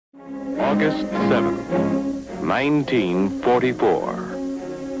August 7th,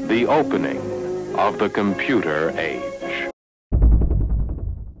 1944. The opening of the computer age.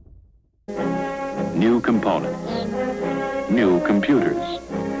 New components, new computers,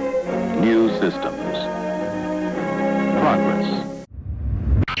 new systems. Progress.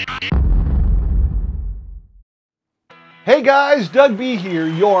 Hey guys, Doug B here,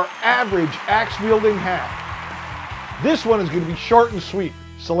 your average axe-wielding hack. This one is going to be short and sweet,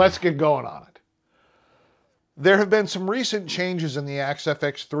 so let's get going on it. There have been some recent changes in the Axe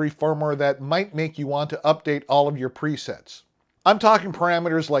FX3 firmware that might make you want to update all of your presets. I'm talking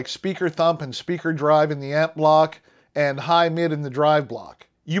parameters like speaker thump and speaker drive in the amp block and high mid in the drive block.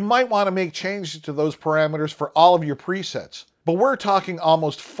 You might want to make changes to those parameters for all of your presets, but we're talking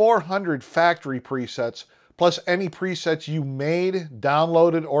almost 400 factory presets plus any presets you made,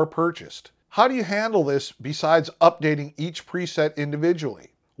 downloaded, or purchased. How do you handle this besides updating each preset individually?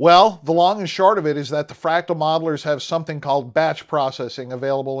 Well, the long and short of it is that the Fractal modelers have something called batch processing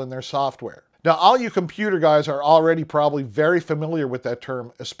available in their software. Now, all you computer guys are already probably very familiar with that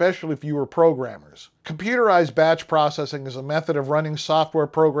term, especially if you were programmers. Computerized batch processing is a method of running software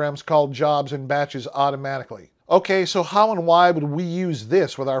programs called jobs in batches automatically. Okay, so how and why would we use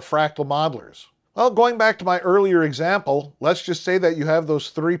this with our Fractal modelers? Well, going back to my earlier example, let's just say that you have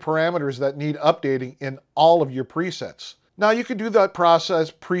those 3 parameters that need updating in all of your presets. Now, you could do that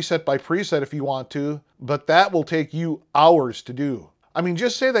process preset by preset if you want to, but that will take you hours to do. I mean,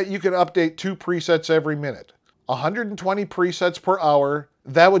 just say that you could update 2 presets every minute. 120 presets per hour,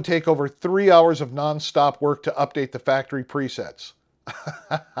 that would take over 3 hours of non-stop work to update the factory presets.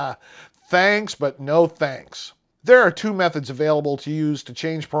 Thanks, but no thanks. There are 2 methods available to use to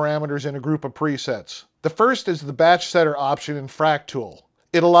change parameters in a group of presets. The first is the batch setter option in Fractal.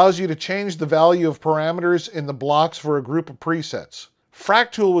 It allows you to change the value of parameters in the blocks for a group of presets.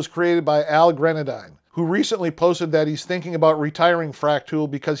 Fractal was created by Al Grenadine, who recently posted that he's thinking about retiring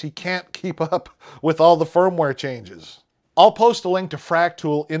Fractal because he can't keep up with all the firmware changes. I'll post a link to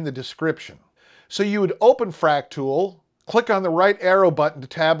Fractal in the description. So you would open Fractal, click on the right arrow button to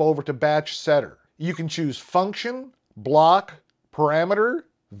tab over to Batch Setter. You can choose Function, Block, Parameter,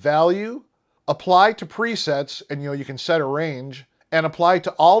 Value, Apply to Presets, and you can set a range, and apply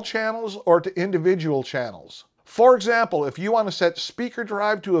to all channels or to individual channels. For example, if you want to set speaker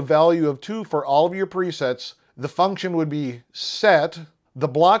drive to a value of 2 for all of your presets, the function would be set, the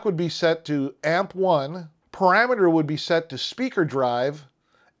block would be set to amp1, parameter would be set to speaker drive,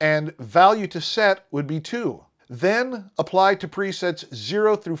 and value to set would be 2. Then apply to presets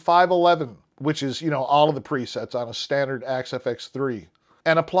 0 through 511, which is, all of the presets on a standard Axe FX3,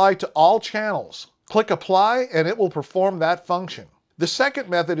 and apply to all channels. Click Apply and it will perform that function. The second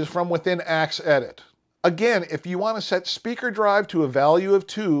method is from within Axe Edit. Again, if you want to set speaker drive to a value of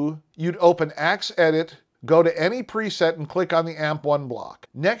 2, you'd open Axe Edit, go to any preset and click on the amp1 block.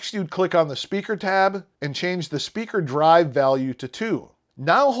 Next, you'd click on the speaker tab and change the speaker drive value to 2.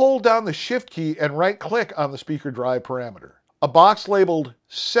 Now hold down the Shift key and right-click on the speaker drive parameter. A box labeled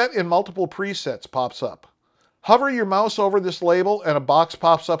Set in Multiple Presets pops up. Hover your mouse over this label and a box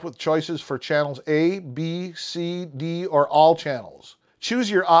pops up with choices for channels A, B, C, D, or all channels. Choose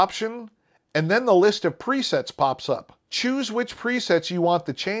your option, and then the list of presets pops up. Choose which presets you want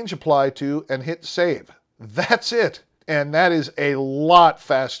the change applied to and hit Save. That's it, and that is a lot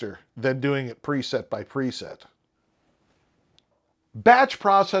faster than doing it preset by preset. Batch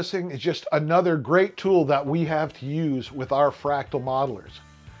processing is just another great tool that we have to use with our Fractal modelers.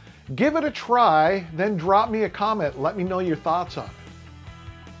 Give it a try, then drop me a comment and let me know your thoughts on it.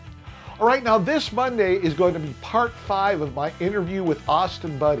 All right, now this Monday is going to be part 5 of my interview with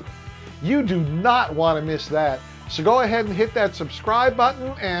Austin Buddy. You do not want to miss that, so go ahead and hit that subscribe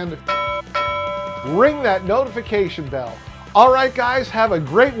button and ring that notification bell. All right, guys, have a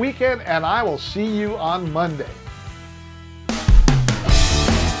great weekend, and I will see you on Monday.